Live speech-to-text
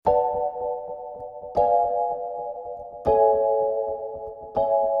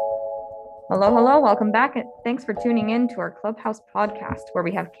Hello. Welcome back. And thanks for tuning in to our Clubhouse podcast, where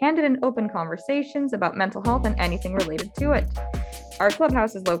we have candid and open conversations about mental health and anything related to it. Our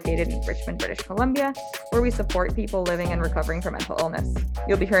clubhouse is located in Richmond, British Columbia, where we support people living and recovering from mental illness.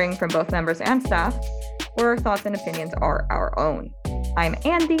 You'll be hearing from both members and staff, where our thoughts and opinions are our own. I'm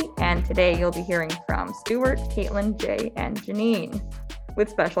Andy, and today you'll be hearing from Stuart, Caitlin, Jay, and Janine, with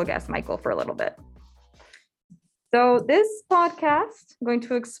special guest Michael for a little bit. So this podcast, I'm going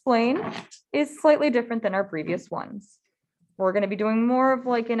to explain, is slightly different than our previous ones. We're going to be doing more of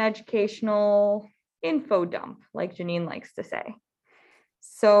like an educational info dump, like Janine likes to say.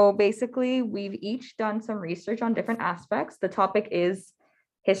 So basically, we've each done some research on different aspects. The topic is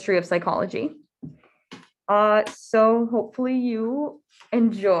history of psychology. So hopefully you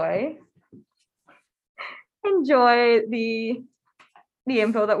enjoy the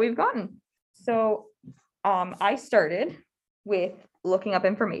info that we've gotten. So I started with looking up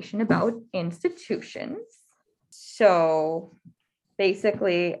information about institutions. So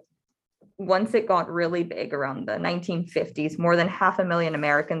basically, once it got really big around the 1950s, more than 500,000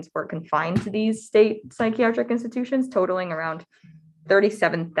 Americans were confined to these state psychiatric institutions, totaling around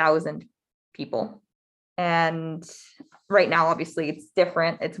 37,000 people. And right now, obviously, it's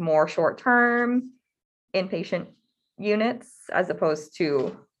different. It's more short-term inpatient units as opposed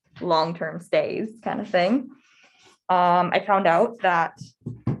to long-term stays kind of thing. I found out that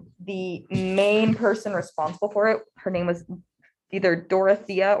the main person responsible for it, her name was either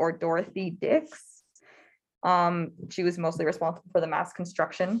Dorothea or Dorothy Dix. She was mostly responsible for the mass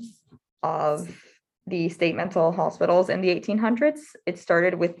construction of the state mental hospitals in the 1800s. It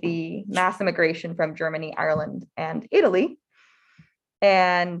started with the mass immigration from Germany, Ireland, and Italy.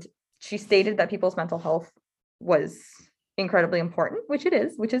 And she stated that people's mental health was incredibly important, which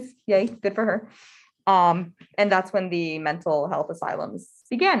is yay, good for her. And that's when the mental health asylums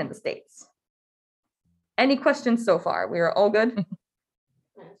began in the States. Any questions so far? We are all good? Can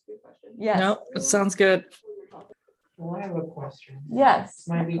I ask you a question? Yes. No, it sounds good. Well, I have a question. Yes.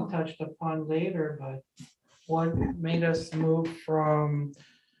 Might be touched upon later, but what made us move from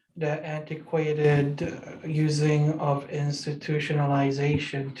the antiquated using of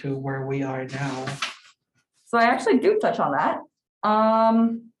institutionalization to where we are now? So I actually do touch on that.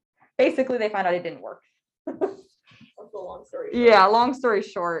 Basically, they found out it didn't work. That's a long story. Yeah, long story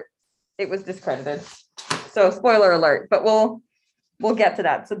short, it was discredited. So spoiler alert, but we'll get to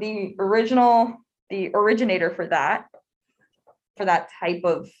that. So the originator for that type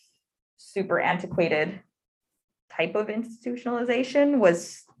of super antiquated type of institutionalization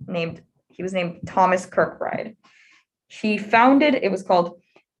was named Thomas Kirkbride. He founded, it was called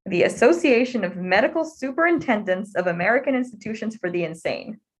the Association of Medical Superintendents of American Institutions for the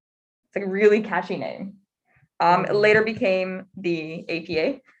Insane. It's a really catchy name. It later became the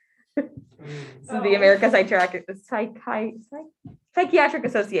APA. So the American Psychiatric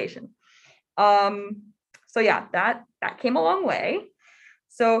Association. So yeah, that came a long way.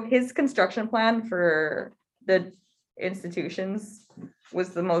 So his construction plan for the institutions was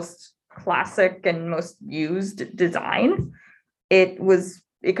the most classic and most used design. It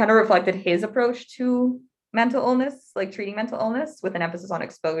kind of reflected his approach to mental illness, like treating mental illness with an emphasis on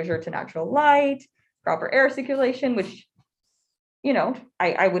exposure to natural light, proper air circulation, which, you know,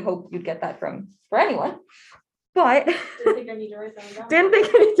 I would hope you'd get that for anyone, but Didn't think I need to write that down. didn't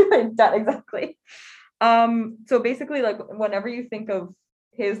think I need to write that exactly. So basically, like whenever you think of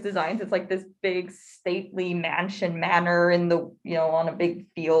his designs, it's like this big stately manor in the, on a big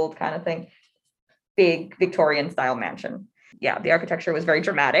field kind of thing, big Victorian style mansion. Yeah, the architecture was very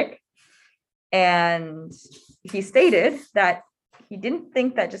dramatic. And he stated that he didn't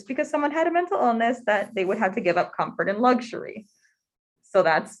think that just because someone had a mental illness that they would have to give up comfort and luxury. So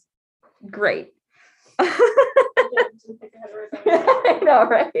that's great. Didn't think I had to write that down. I know,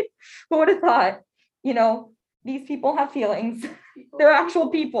 right? Who would have thought? These people have feelings. They're actual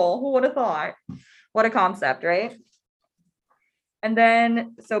people. Who would have thought? What a concept, right? And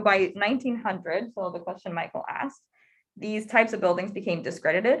then, so by 1900, so the question Michael asked, these types of buildings became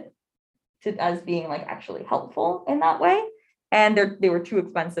discredited as being like actually helpful in that way. And they were too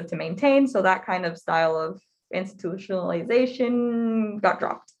expensive to maintain. So that kind of style of institutionalization got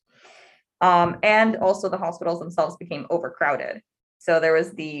dropped. And also the hospitals themselves became overcrowded. So there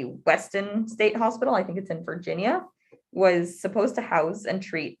was the Weston State Hospital, I think it's in Virginia, was supposed to house and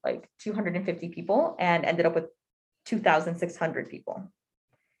treat like 250 people and ended up with 2,600 people.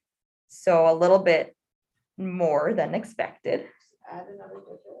 So a little bit more than expected. Add another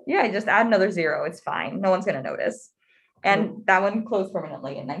digit. Yeah, just add another zero. It's fine. No one's going to notice. And that one closed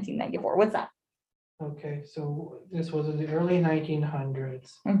permanently in 1994. What's that? Okay, so this was in the early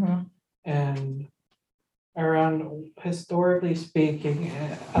 1900s. Mm-hmm. And around, historically speaking,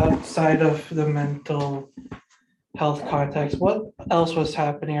 outside of the mental health context, what else was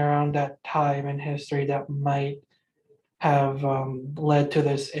happening around that time in history that might have led to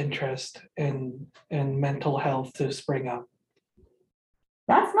this interest in mental health to spring up?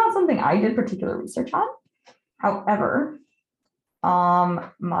 That's not something I did particular research on. However,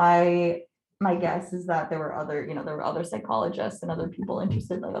 my guess is that there were other psychologists and other people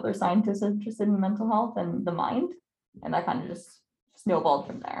interested, like other scientists interested in mental health and the mind. And that kind of just snowballed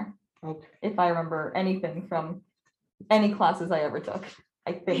from there. Okay. If I remember anything from any classes I ever took,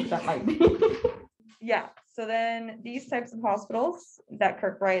 I think that might be. Yeah, so then these types of hospitals that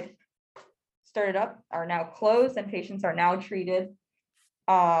Kirkbride started up are now closed and patients are now treated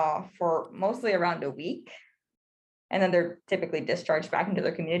for mostly around a week. And then they're typically discharged back into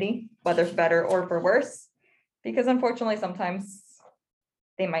their community, whether for better or for worse, because unfortunately, sometimes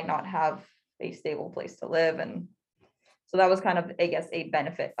they might not have a stable place to live. And so that was kind of, I guess, a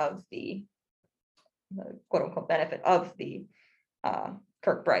benefit of the quote unquote benefit of the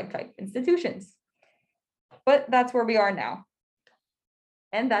Kirkbride type institutions. But that's where we are now.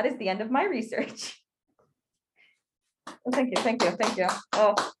 And that is the end of my research. Oh, thank you.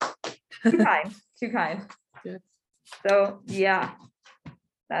 Oh, too kind. Good. So yeah,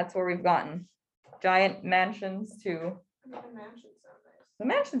 that's where we've gotten. Giant mansions to, The mansions sound nice. the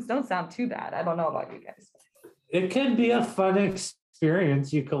mansions don't sound too bad. I don't know about you guys. It can be a fun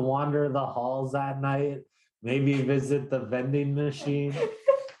experience. You can wander the halls at night, maybe visit the vending machine.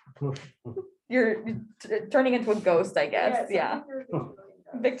 You're turning into a ghost, I guess. Yeah.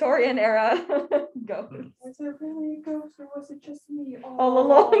 Victorian Victorian era ghost Was it really a ghost or was it just me all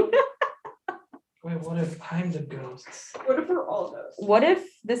along. Wait, what if I'm the ghost? What if we're all ghosts? What if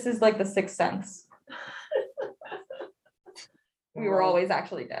this is like the Sixth Sense? We were always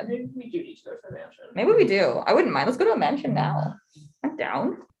actually dead. Maybe we do need to go to the mansion. Maybe we do. I wouldn't mind. Let's go to a mansion now. I'm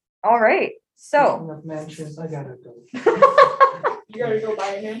down. All right. So Speaking of mansions, I gotta go. You gotta go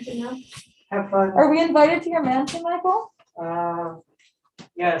buy a mansion now? Have fun. are we invited to your mansion, Michael?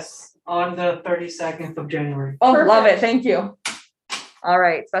 Yes, on the 32nd of January. Oh, love it. Perfect. Thank you. All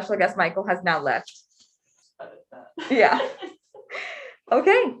right. Special guest Michael has now left. Edit that. Yeah.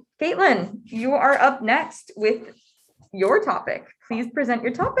 Okay, Caitlin, you are up next with your topic. Please present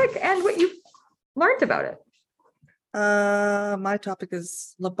your topic and what you've learned about it. My topic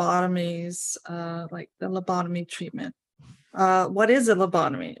is lobotomies, like the lobotomy treatment. What is a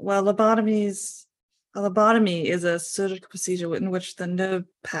lobotomy? Well, a lobotomy is a surgical procedure in which the nerve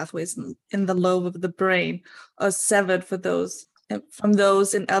pathways in the lobe of the brain are severed from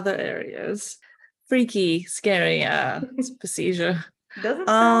those in other areas. Freaky, scary procedure. Doesn't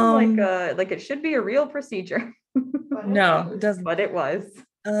sound like it should be a real procedure, No, it doesn't. but it was.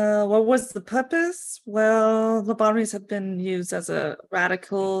 What was the purpose? Well, lobotomies have been used as a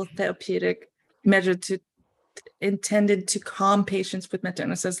radical therapeutic measure intended to calm patients with mental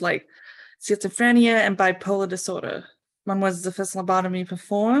illnesses like schizophrenia and bipolar disorder. When was the first lobotomy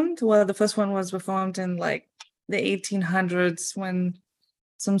performed? Well, the first one was performed in like the 1800s when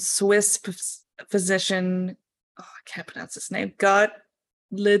some Swiss physician, I can't pronounce his name, Gottlieb,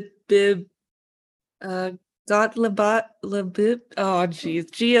 Gottlieb, Say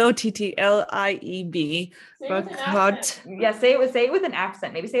it with an Burkhardt. accent. Yeah, say it with an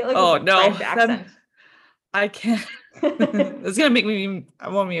accent. Maybe say it like Oh, with a no, French that- accent. I can't. It's gonna make me. I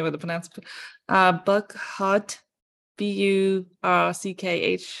won't be able to pronounce. Burkhardt, Burkhardt.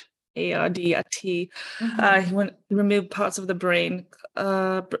 He removed parts of the brain,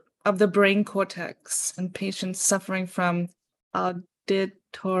 of the brain cortex, in patients suffering from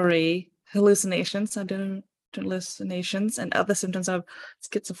auditory hallucinations, and other symptoms of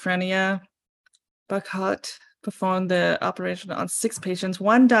schizophrenia. Burkhardt performed the operation on 6 patients.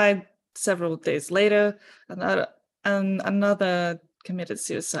 One died several days later, another committed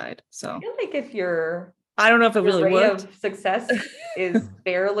suicide. So I feel like if your I don't know if it really rate worked. of success is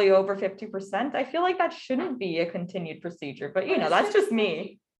barely over 50%, I feel like that shouldn't be a continued procedure. But that's just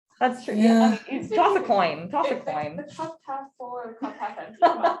me. That's true. Yeah. I mean, toss a coin. Toss a coin. The cup half full or the cup half empty.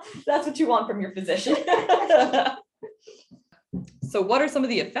 Come on. That's what you want from your physician. So what are some of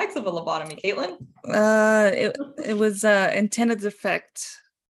the effects of a lobotomy, Caitlin? It was intended effect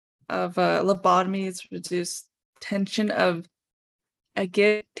of lobotomy is reduced tension of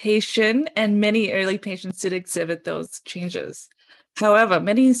agitation, and many early patients did exhibit those changes. However,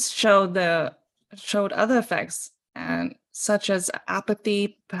 many showed other effects, and such as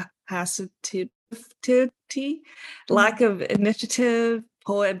apathy, passivity, lack of initiative,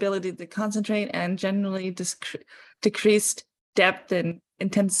 poor ability to concentrate, and generally decreased depth and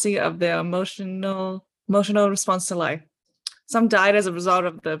intensity of their emotional response to life. Some died as a result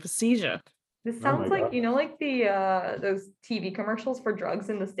of the procedure. This Oh sounds my like, God. you know, like those TV commercials for drugs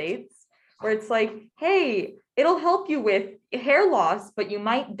in the States, where it's like, hey, it'll help you with hair loss, but you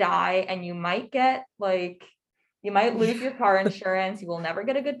might die and you might get like, you might lose your car insurance. You will never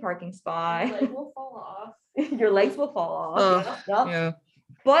get a good parking spot. Your leg will fall off. Your legs will fall off. Ugh, Yep. Yeah.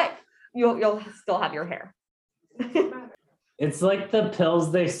 But you'll still have your hair. It's like the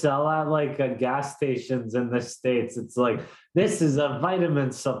pills they sell at like gas stations in the States. It's like, this is a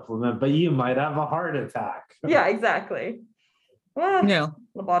vitamin supplement, but you might have a heart attack. Yeah, exactly. Well, Yeah.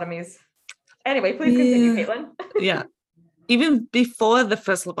 lobotomies. Anyway, please continue, Yeah. Caitlin. Yeah. Even before the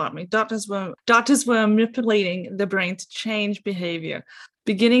first lobotomy, doctors were manipulating the brain to change behavior.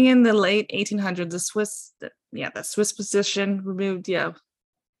 Beginning in the late 1800s, the Swiss physician removed, We'll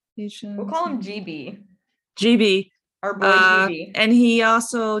call him GB. GB. Our boy GB. And he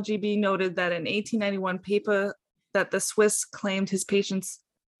also, GB noted that in 1891 paper that the Swiss calmed his patients,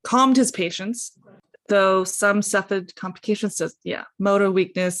 though some suffered complications, such motor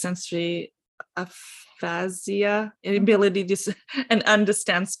weakness, sensory aphasia, inability to and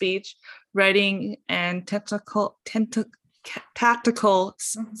understand speech, writing, and tactical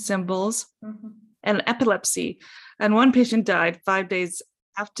symbols, and epilepsy. And one patient died 5 days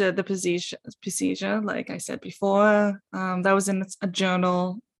after the procedure, like I said before. That was in a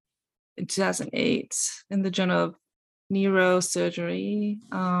journal in 2008, in the Journal of Neurosurgery.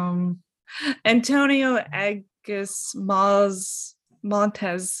 Antonio Agus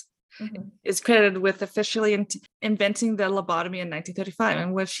Montes is credited with officially inventing the lobotomy in 1935,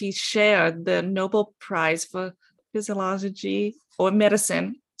 in which he shared the Nobel Prize for Physiology or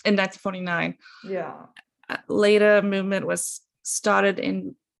Medicine in 1949. Yeah. Later, movement was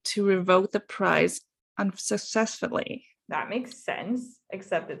started to revoke the prize unsuccessfully. That makes sense,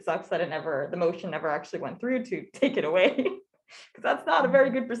 except it sucks that the motion never actually went through to take it away. Because that's not a very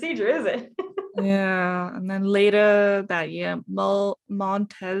good procedure, is it? Yeah, and then later that year,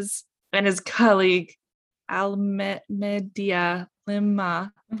 Montes and his colleague Almeida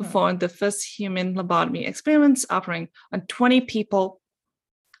Lima performed the first human lobotomy experiments, operating on 20 people.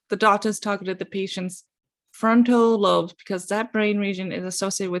 The doctors targeted the patient's frontal lobes because that brain region is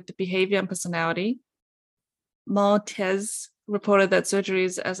associated with the behavior and personality. Montes reported that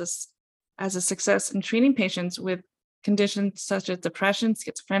surgeries as a success in treating patients with conditions such as depression,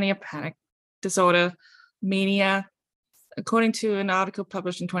 schizophrenia, panic disorder, mania. According to an article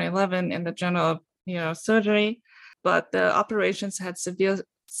published in 2011 in the Journal of Neurosurgery, but the operations had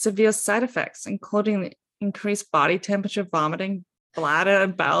severe side effects, including increased body temperature, vomiting, bladder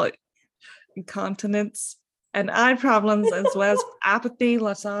and bowel incontinence, and eye problems, as well as apathy,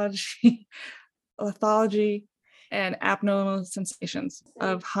 lethargy, and abnormal sensations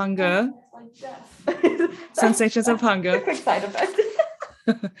of hunger. Sensations of hunger. Quick side effect.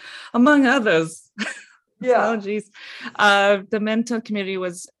 Among others. Yeah. Oh, geez. The mental community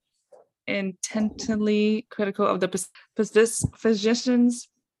was intensely critical of the physicians,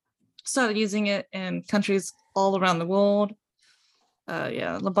 started using it in countries all around the world.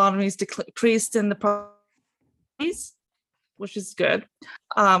 Lobotomies decreased in the properties, which is good.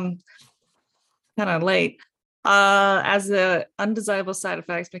 Kind of late. As the undesirable side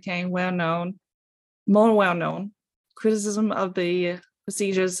effects became more well known, criticism of the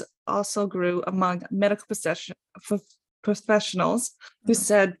procedures also grew among medical professionals who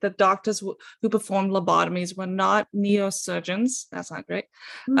said that doctors who performed lobotomies were not neurosurgeons. That's not great.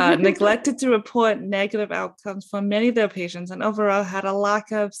 Neglected to report negative outcomes for many of their patients, and overall had a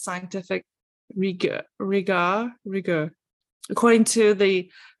lack of scientific rigor. According to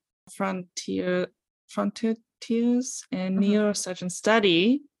the Frontiers in Neurosurgeon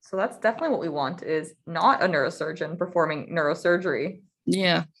study. So that's definitely what we want, is not a neurosurgeon performing neurosurgery.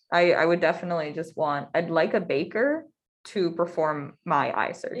 Yeah. I would definitely I'd like a baker to perform my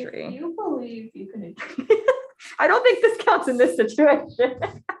eye surgery. If you believe you can achieve, I don't think this counts in this situation.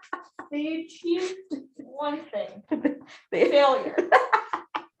 they achieved one thing, they, failure.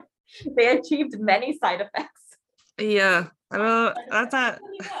 they achieved many side effects. Yeah. I don't know. That's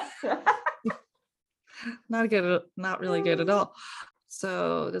not really good at all.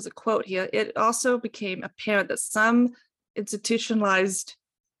 So there's a quote here. It also became apparent that some institutionalized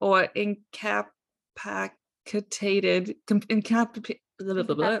or incapacitated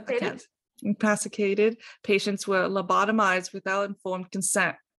patients were lobotomized without informed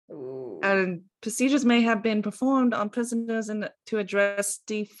consent. Ooh. And procedures may have been performed on prisoners to address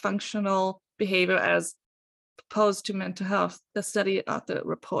dysfunctional behavior as opposed to mental health, the study author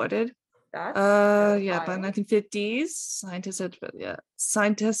reported. That's Yeah, by terrifying. 1950s,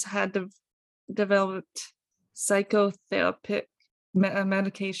 scientists had developed psychotherapeutic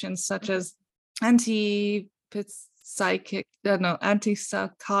medications such as antipsychotic,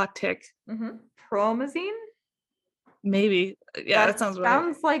 Mhm. Promazine? maybe. Yeah, that sounds right.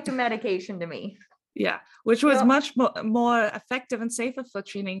 Sounds like a medication to me. Yeah, which was Yeah. much more effective and safer for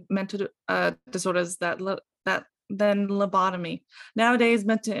treating mental disorders than lobotomy. Nowadays,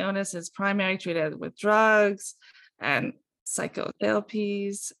 mental illness is primarily treated with drugs and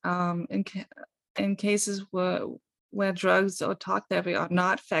psychotherapies. In cases where drugs or talk therapy are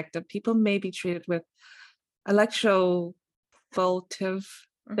not effective, people may be treated with electrovoltive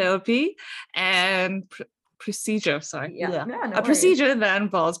Mhm. therapy and procedure. Sorry, Yeah. yeah. No A worries. procedure that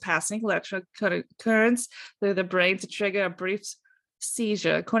involves passing electric currents through the brain to trigger a brief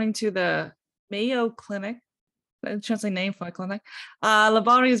seizure. According to the Mayo Clinic, interesting name for a clinic,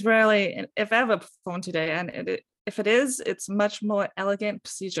 lobotomy is rarely, if ever, performed today, and if it is, it's much more elegant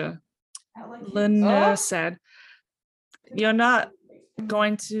procedure. Luna Oh. said, "You're not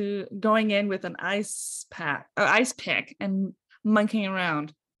going in with an ice pick and monkeying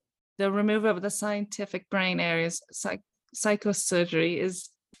around. The removal of the scientific brain areas, psychosurgery, is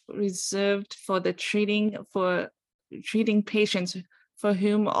reserved for treating patients for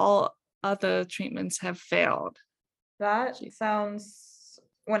whom all other treatments have failed." That sounds,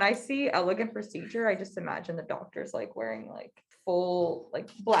 when I see elegant procedure, I just imagine the doctors like wearing like full like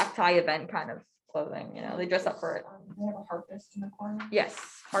black tie event kind of clothing, you know, they dress up for it. They have a harpist in the corner. Yes,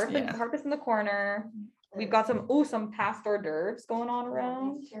 Yeah. harpist in the corner. We've got some past hors d'oeuvres going on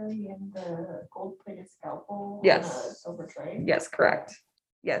around. Carry in the gold-plated scalpel. on Yes. a silver tray. Yes, correct.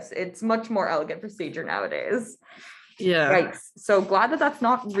 Yes, it's much more elegant procedure nowadays. Yeah. Yikes. So glad that that's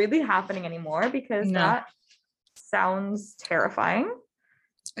not really happening anymore because No. that sounds terrifying.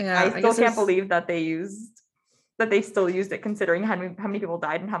 Yeah. I guess still can't it's- believe that they still used it considering how many people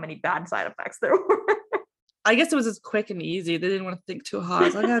died and how many bad side effects there were. I guess it was just quick and easy. They didn't want to think too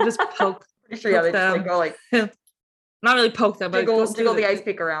hard. So I gotta just poke. Pretty sure, yeah, they Poke just like them. go like Not really poke them, but it goes jiggle through the ice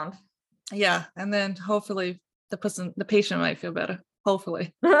pick around. Yeah, and then hopefully the patient might feel better.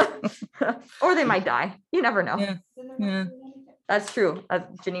 Hopefully. Or they might die. You never know. Yeah. Yeah. That's true.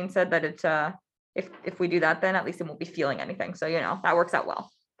 Janine said that it if we do that, then at least it won't be feeling anything. So you know that works out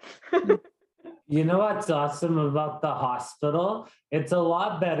well. You know what's awesome about the hospital? It's a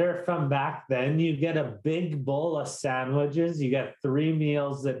lot better from back then. You get a big bowl of sandwiches. You get 3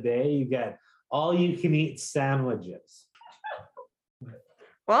 meals a day. You get all you can eat sandwiches.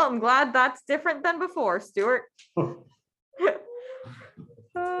 Well, I'm glad that's different than before, Stuart.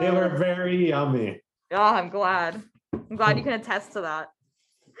 They were very yummy. Oh, I'm glad. I'm glad you can attest to that.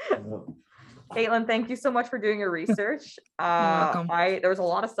 Caitlin, thank you so much for doing your research. welcome. There was a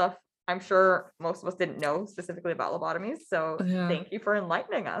lot of stuff I'm sure most of us didn't know specifically about lobotomies. So Yeah. thank you for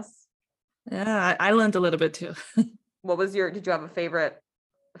enlightening us. Yeah, I learned a little bit too. What was did you have a favorite?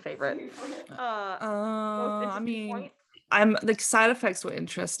 Most I interesting mean, point? the side effects were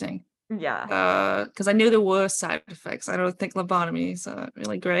interesting. Yeah. Because I knew there were side effects. I don't think lobotomies are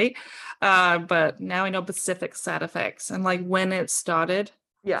really great. But now I know specific side effects and like when it started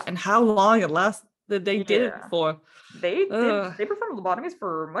Yeah. and how long it lasted. They did it Yeah. for. They Ugh. performed lobotomies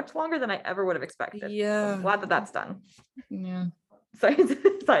for much longer than I ever would have expected. So Yeah. I'm glad that that's done. Yeah. Science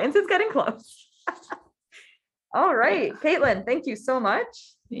is getting close. All right, Caitlin, thank you so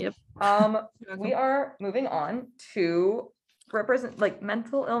much. Yep. We are moving on to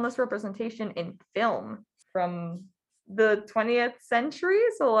mental illness representation in film from the 20th century,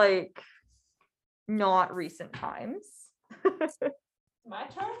 so like not recent times. My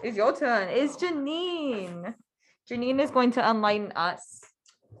turn? It's your turn. It's Janine. Janine is going to enlighten us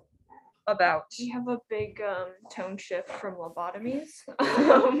about. We have a big tone shift from lobotomies.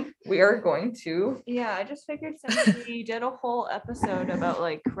 We are going to. Yeah, I just figured since we did a whole episode about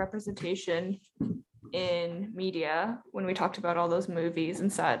like representation in media when we talked about all those movies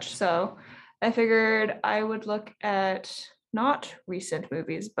and such. So I figured I would look at not recent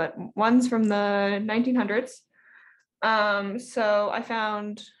movies, but ones from the 1900s. So I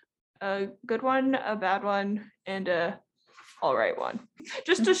found a good one, a bad one, and a all right one,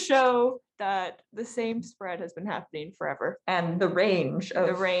 just to show that the same spread has been happening forever. And the range of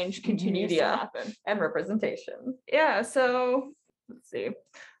The range continues to media. happen. and representation. Yeah, so let's see.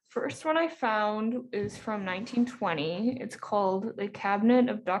 First one I found is from 1920. It's called The Cabinet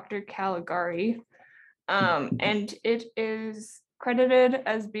of Dr. Caligari. And it is credited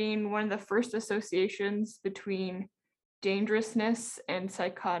as being one of the first associations between dangerousness and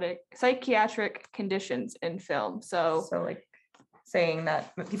psychiatric conditions in film. So So like saying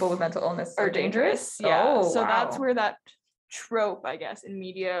that people with mental illness Are dangerous. Yeah. Oh, So that's wow. where that trope, I guess, in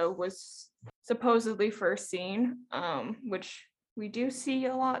media was supposedly first seen, which we do see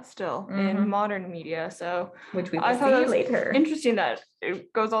a lot still Mhm. in modern media. So Which we I will thought that see was later. interesting that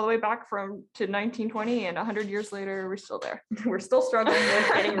it goes all the way back to 1920, and 100 years later, we're still there. We're still struggling with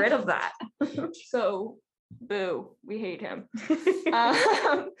getting rid of that. So boo, we hate him.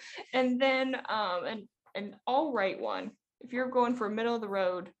 And then an all right one. If you're going for a middle of the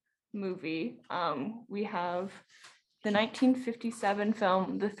road movie, we have the 1957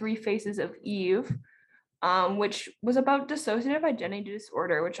 film The Three Faces of Eve, which was about dissociative identity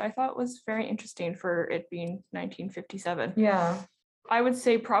disorder, which I thought was very interesting for it being 1957. Yeah. I would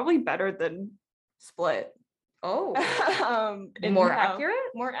say probably better than Split. Oh, in more how- accurate?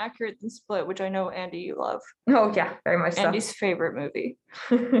 More accurate than Split, which I know Andy you love. Oh, yeah, very much so. Andy's favorite movie.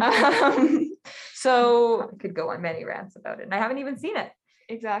 I So could go on many rants about it, and I haven't even seen it.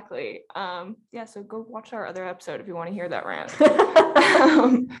 exactly. Yeah, so go watch our other episode if you want to hear that rant.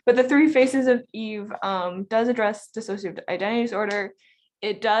 But The Three Faces of Eve does address dissociative identity disorder.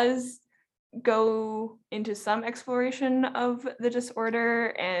 It does go into some exploration of the disorder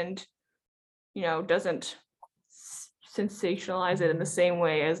and, doesn't sensationalize it in the same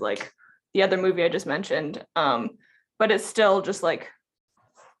way as like the other movie I just mentioned. But it's still just like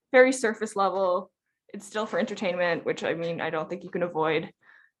very surface level. It's still for entertainment, which I mean, I don't think you can avoid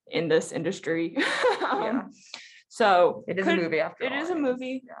in this industry. Yeah. So It is a movie after all. It is a anyways.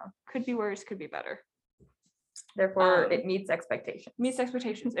 movie. Yeah. Could be worse, could be better. Therefore, Um, it meets expectations. Meets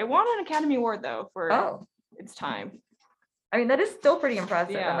expectations. It won an Academy Award though for Oh, its time. I mean, that is still pretty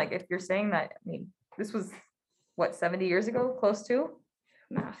impressive. Yeah. And like, if you're saying that, I mean, this was what, 70 years ago, close to?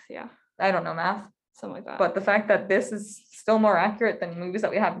 Math, yeah, I don't know math, something like that. but the fact that this is still more accurate than movies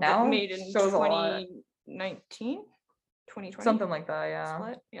that we have now Made in shows a lot. 2019, 2020. Something like that, yeah.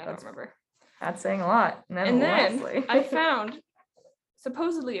 Split? Yeah, I don't That's- remember. That's saying a lot. And then lastly- I found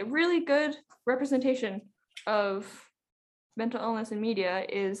supposedly a really good representation of mental illness in media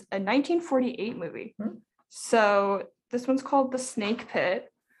is a 1948 movie. Hmm. So this one's called The Snake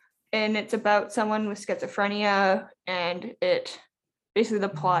Pit, and it's about someone with schizophrenia, and it basically the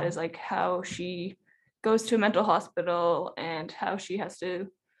plot is like how she goes to a mental hospital and how she has to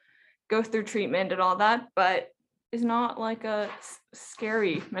go through treatment and all that, but is not like a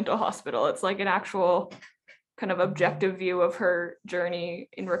scary mental hospital. It's like an actual kind of objective view of her journey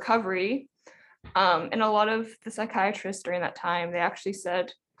in recovery. And a lot of the psychiatrists during that time, they actually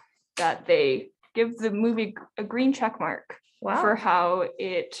said that they give the movie a green check mark wow. for how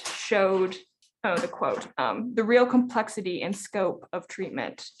it showed, the quote, the real complexity and scope of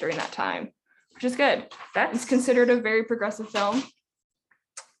treatment during that time, which is good. It's That's considered a very progressive film.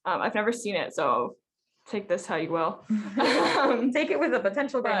 I've never seen it, so take this how you will. take it with a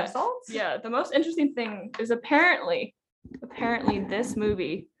potential grain of but, salt. Yeah, the most interesting thing is apparently this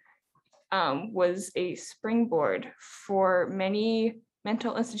movie was a springboard for many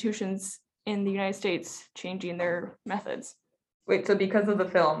mental institutions in the United States changing their methods. Wait, so because of the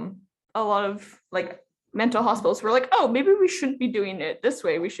film, A lot of like, mental hospitals were like, oh, maybe we shouldn't be doing it this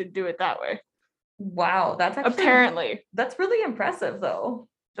way. We should do it that way. wow, that's actually Apparently, that's really impressive though.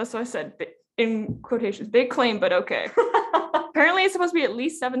 that's what I said in quotations. Big claim, but okay. Apparently, it's supposed to be at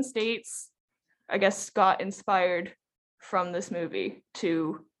least 7 states, I guess, got inspired from this movie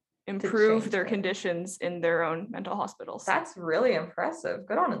to improve change their it. conditions in their own mental hospitals. That's really impressive.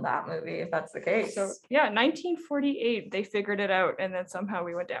 Good on that movie, if that's the case. So yeah, 1948, they figured it out, and then somehow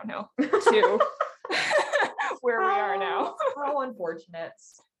we went downhill to where we are now. How unfortunate.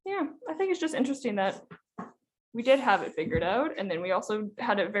 Yeah, I think it's just interesting that we did have it figured out, and then we also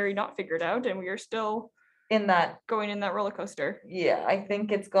had it very not figured out, and we are still In that, going in that roller coaster. yeah, I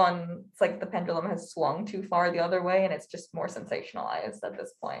think it's like the pendulum has swung too far the other way, and it's just more sensationalized at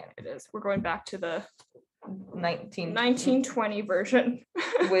this point. It is. We're going back to the 1920, 1920 version.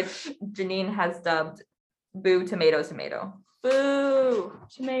 which Janine has dubbed "Boo Tomato Tomato." Boo!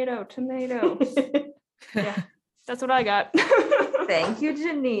 Tomato, tomato. Yeah, that's what I got. Thank you,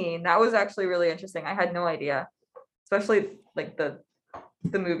 Janine. That was actually really interesting. I had no idea, especially like the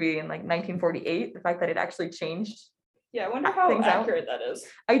movie in like 1948. The fact that it actually changed. Yeah, I wonder how Things out. accurate that is.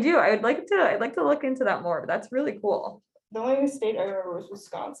 I'd like to look into that more. But that's really cool. The only state I remember was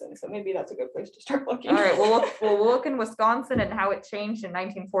Wisconsin, so maybe that's a good place to start looking. All right, we'll look in Wisconsin and how it changed in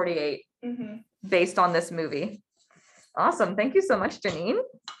 1948 Mhm. based on this movie. Awesome. Thank you so much, Janine.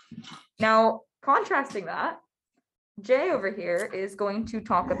 Now, contrasting that, Jay over here is going to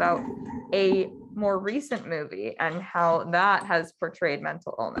talk about a more recent movie and how that has portrayed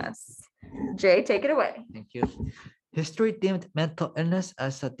mental illness. Jay, take it away. Thank you. History deemed mental illness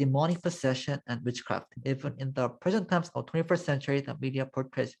as a demonic possession and witchcraft. Even in the present times of 21st century, the media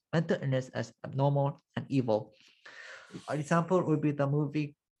portrays mental illness as abnormal and evil. An example would be the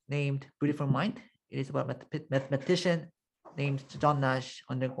movie named Beautiful Mind. It is about a mathematician named John Nash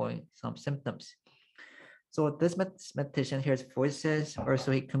undergoing some symptoms. So this mathematician hears voices, or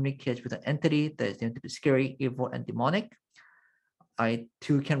so he communicates with an entity that is deemed to be scary, evil, and demonic. I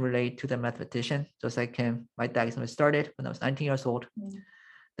too can relate to the mathematician, just like him. My diagnosis started when I was 19 years old.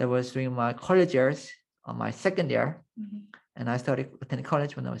 That was during my college years, on my second year, and I started attending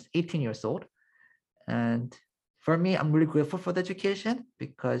college when I was 18 years old. And for me, I'm really grateful for the education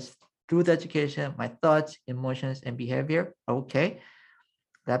because through the education, my thoughts, emotions, and behavior are okay.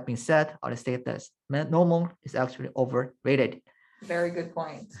 That being said, I'll state that normal is actually overrated. Very good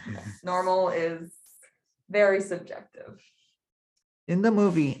point. Normal is very subjective. In the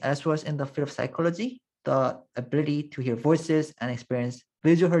movie, as well as in the field of psychology, the ability to hear voices and experience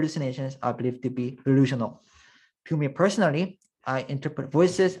visual hallucinations are believed to be delusional. To me personally, I interpret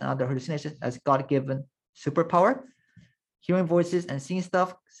voices and other hallucinations as God-given superpower. Hearing voices and seeing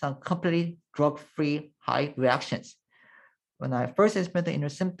stuff sound completely drug-free high reactions. When I first experienced the inner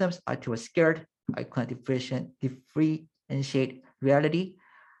symptoms, I too was scared. I couldn't differentiate reality.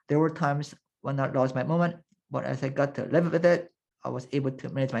 There were times when I lost my moment, but as I got to live with it, I was able to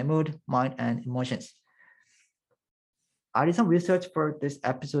manage my mood, mind, and emotions. I did some research for this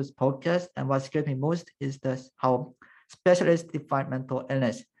episode's podcast, and what scared me most is how specialists define mental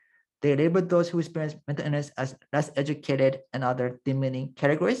illness. They label those who experience mental illness as less educated and other demeaning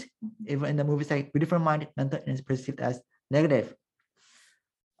categories. Even in the movies like Beautiful Mind, mental illness is perceived as negative.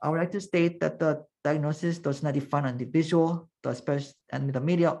 I would like to state that the diagnosis does not define an individual, and the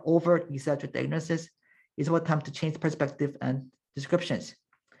media over exaggerate diagnosis is what time to change perspective and descriptions.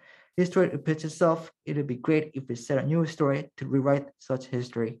 History repeats itself. It would be great if we set a new story to rewrite such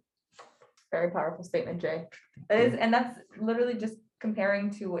history. Very powerful statement, Jay. That is, and that's literally just comparing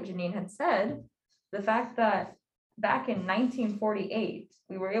to what Janine had said. The fact that back in 1948,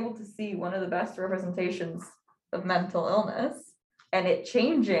 we were able to see one of the best representations of mental illness and it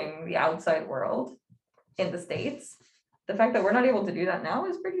changing the outside world in the States. The fact that we're not able to do that now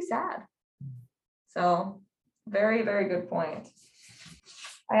is pretty sad. So very, very good point.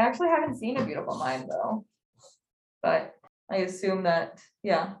 I actually haven't seen A Beautiful Mind though, but I assume that,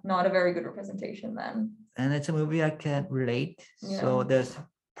 yeah, not a very good representation then. And it's a movie I can relate. So Yeah. there's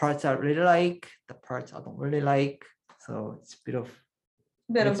parts I really like, the parts I don't really like. So it's a bit of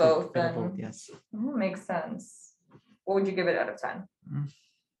Bit of mix of- both bit of then. yes. Makes sense. What would you give it out of 10? Mm.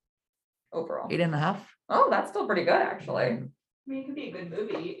 Overall? 8.5. Oh, that's still pretty good, actually. I mean, it could be a good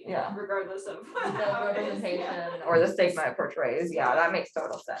movie. Yeah. Regardless of. The how it is, representation yeah. or the stigma it portrays, yeah, that makes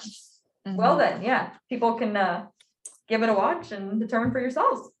total sense. Well then, yeah, people can give it a watch and determine for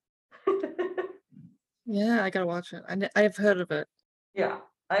yourselves. Yeah, I gotta watch it. I've heard of it. Yeah,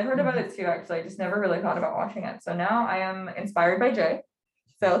 I've heard about it too, actually. I just never really thought about watching it. So now I am inspired by Jay.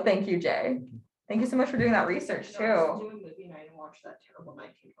 So thank you, Jay. Thank you so much for doing that research You know, too. do a movie night and watch that terrible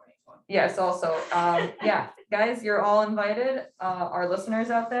 1921. Yes, also, yeah, guys, you're all invited, our listeners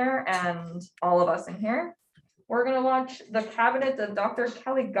out there and all of us in here. We're gonna watch The Cabinet of Dr.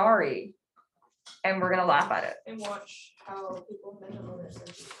 Caligari. And we're gonna laugh at it. And watch how people with mental illness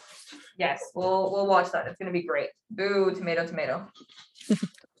are. Yes, we'll watch that. It's gonna be great. Boo, tomato, tomato.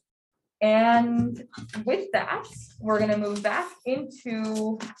 And with that, we're gonna move back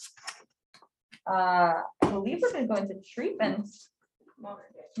into I believe we're gonna go into treatment,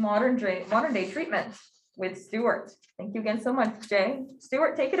 Modern day. modern day treatment with Stuart. Thank you again so much, Jay.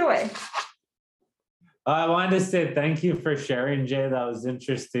 Stuart, take it away. I wanted to say thank you for sharing, Jay. That was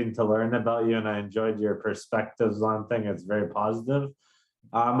interesting to learn about you, and I enjoyed your perspectives on things. It's very positive.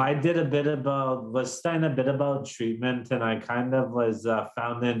 I was studying a bit about treatment, and I kind of was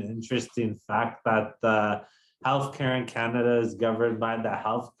found an interesting fact that healthcare in Canada is governed by the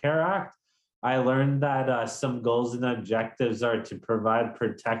Healthcare Act. I learned that some goals and objectives are to provide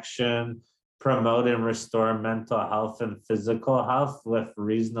protection, promote and restore mental health and physical health with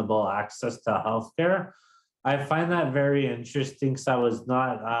reasonable access to healthcare. I find that very interesting because I was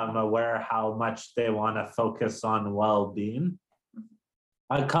not aware how much they want to focus on well-being.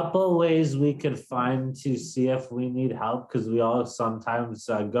 A couple ways we could find to see if we need help, because we all sometimes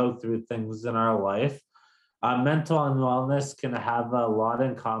go through things in our life. Mental wellness can have a lot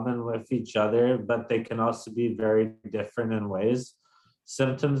in common with each other, but they can also be very different in ways.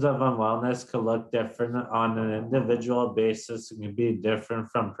 Symptoms of unwellness could look different on an individual basis and can be different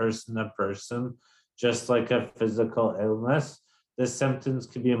from person to person, just like a physical illness. the symptoms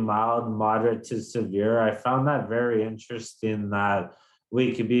could be mild, moderate to severe. I found that very interesting that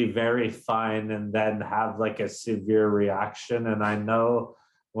we could be very fine and then have like a severe reaction. And I know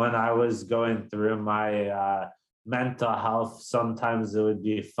when I was going through my mental health, sometimes it would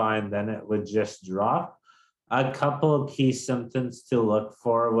be fine, then it would just drop. A couple of key symptoms to look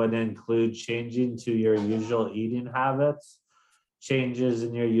for would include changing to your usual eating habits, changes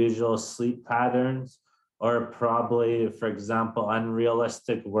in your usual sleep patterns, or probably, for example,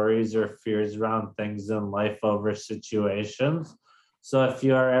 unrealistic worries or fears around things in life over situations. So if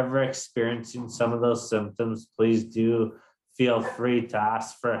you are ever experiencing some of those symptoms, please do feel free to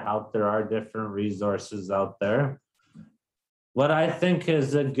ask for help. There are different resources out there. What I think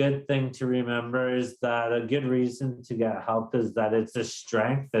is a good thing to remember is that a good reason to get help is that it's a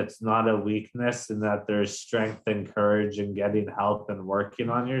strength, it's not a weakness, and that there's strength and courage in getting help and working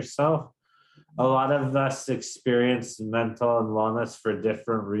on yourself. A lot of us experience mental and wellness for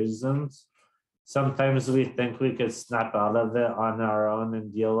different reasons. Sometimes we think we could snap out of it on our own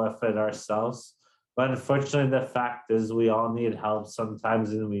and deal with it ourselves. But unfortunately, the fact is we all need help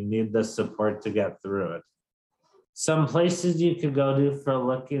sometimes, and we need the support to get through it. Some places you could go to for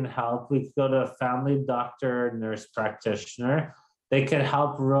looking help, we could go to a family doctor or nurse practitioner. They could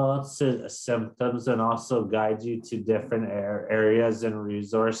help rule out symptoms and also guide you to different areas and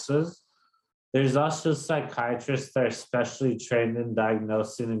resources. There's also psychiatrists that are specially trained in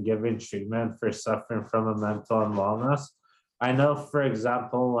diagnosing and giving treatment for suffering from a mental illness. I know, for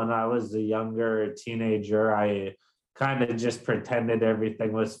example, when I was a younger teenager, I kind of just pretended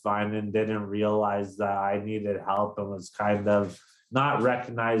everything was fine and didn't realize that I needed help and was kind of not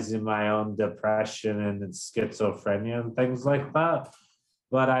recognizing my own depression and schizophrenia and things like that.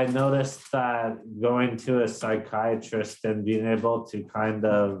 But I noticed that going to a psychiatrist and being able to kind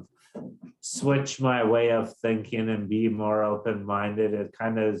of switch my way of thinking and be more open-minded, it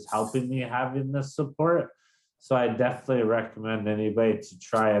kind of is helping me having this support. So I definitely recommend anybody to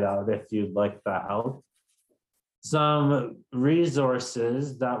try it out if you'd like the help. Some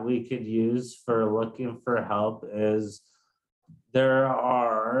resources that we could use for looking for help is there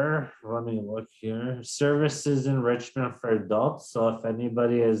are, let me look here, services in Richmond for adults. So if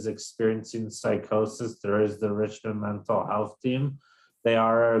anybody is experiencing psychosis, there is the Richmond Mental Health Team. They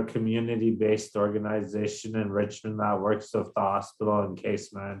are a community-based organization in Richmond that works with the hospital and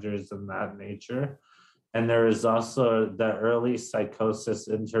case managers and that nature. And there is also the early psychosis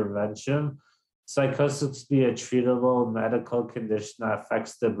intervention. Psychosis be a treatable medical condition that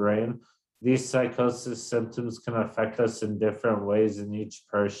affects the brain. These psychosis symptoms can affect us in different ways in each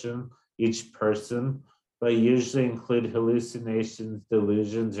person, but usually include hallucinations,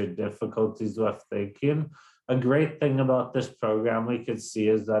 delusions, or difficulties with thinking. A great thing about this program we could see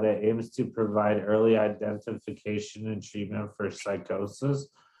is that it aims to provide early identification and treatment for psychosis.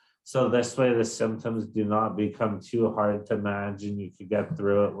 So this way the symptoms do not become too hard to manage and you can get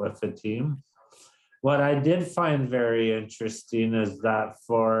through it with a team. What I did find very interesting is that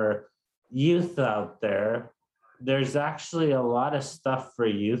for youth out there, there's actually a lot of stuff for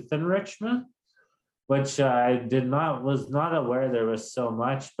youth in Richmond, which I was not aware there was so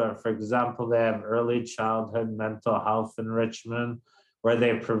much. But for example, they have early childhood mental health in Richmond, where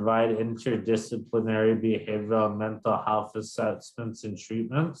they provide interdisciplinary behavioral and mental health assessments and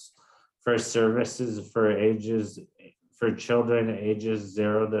treatments for services for children ages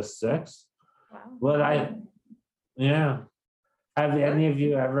 0 to 6. Wow. Have any of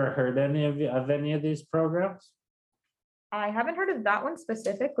you ever heard of any of these programs? I haven't heard of that one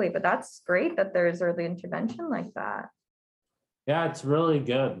specifically, but that's great that there's early intervention like that. Yeah, it's really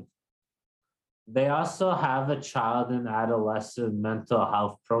good. They also have a child and adolescent mental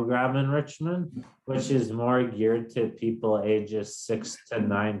health program in Richmond, which is more geared to people ages 6 to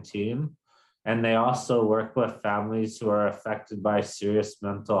 19. And they also work with families who are affected by serious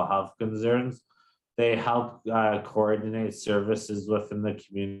mental health concerns. They help coordinate services within the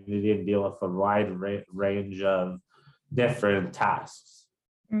community and deal with a wide range of different tasks.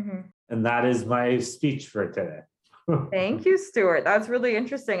 Mm-hmm. And that is my speech for today. Thank you, Stuart. That's really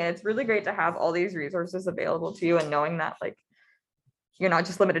interesting. And it's really great to have all these resources available to you and knowing that like you're not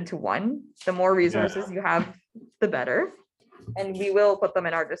just limited to one. The more resources you have, the better. And we will put them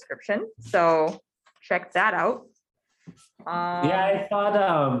in our description. So check that out.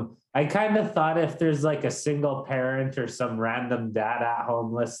 I kind of thought if there's like a single parent or some random dad at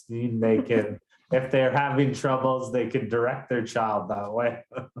home listening, they can, if they're having troubles, they can direct their child that way.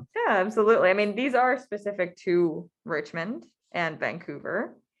 Yeah, absolutely. I mean, these are specific to Richmond and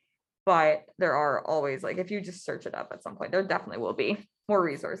Vancouver. but there are always, like, if you just search it up at some point, there definitely will be more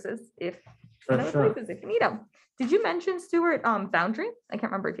resources if For in other sure. places if you need them. Did you mention, Stuart, Foundry? I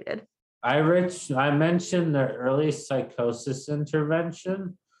can't remember if you did. I mentioned the early psychosis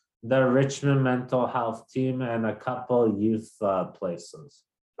intervention, the Richmond mental health team, and a couple youth places.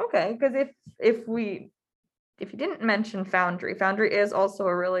 Okay, because if you didn't mention Foundry, Foundry is also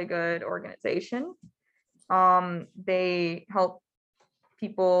a really good organization. They help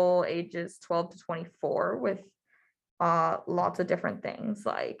people ages 12 to 24 with lots of different things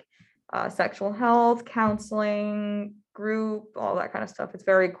like sexual health, counseling, group, all that kind of stuff. It's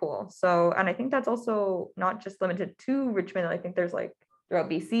very cool. So, and I think that's also not just limited to Richmond. I think there's like throughout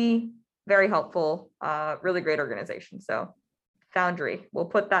BC, very helpful, really great organization. So Foundry, we'll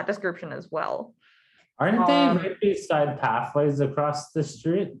put that description as well. Aren't they right beside Pathways across the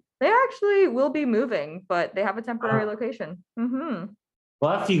street? They actually will be moving, but they have a temporary Oh. location. Hmm.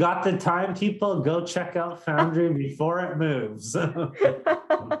 Well, if you got the time, people, go check out Foundry before it moves.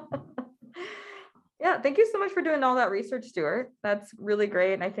 Yeah, thank you so much for doing all that research, Stuart. That's really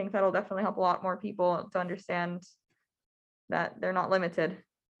great. And I think that'll definitely help a lot more people to understand that they're not limited.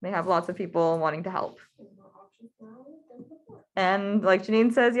 They have lots of people wanting to help. And like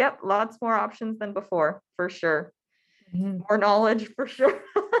Janine says, yep, lots more options than before, for sure. Mhm. More knowledge, for sure.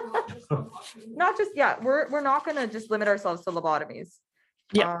 Not just, yeah, we're not gonna just limit ourselves to lobotomies.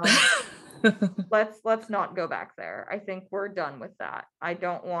 Yeah. Let's not go back there. I think we're done with that. I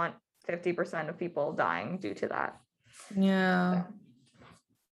don't want 50% of people dying due to that. Yeah.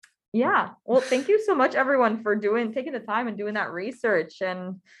 Yeah, well, thank you so much, everyone, for taking the time and doing that research.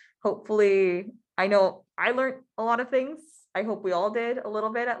 And hopefully, I know I learned a lot of things. I hope we all did a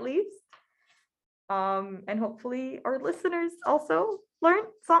little bit at least. And hopefully our listeners also learned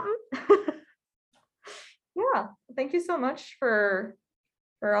something. Yeah, thank you so much for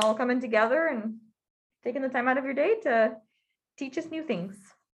all coming together and taking the time out of your day to teach us new things.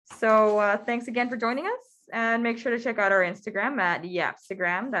 So thanks again for joining us, and make sure to check out our Instagram at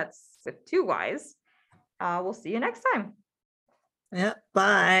Yapstagram. That's with 2 Ys. We'll see you next time. Yeah.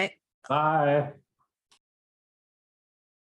 Bye. Bye.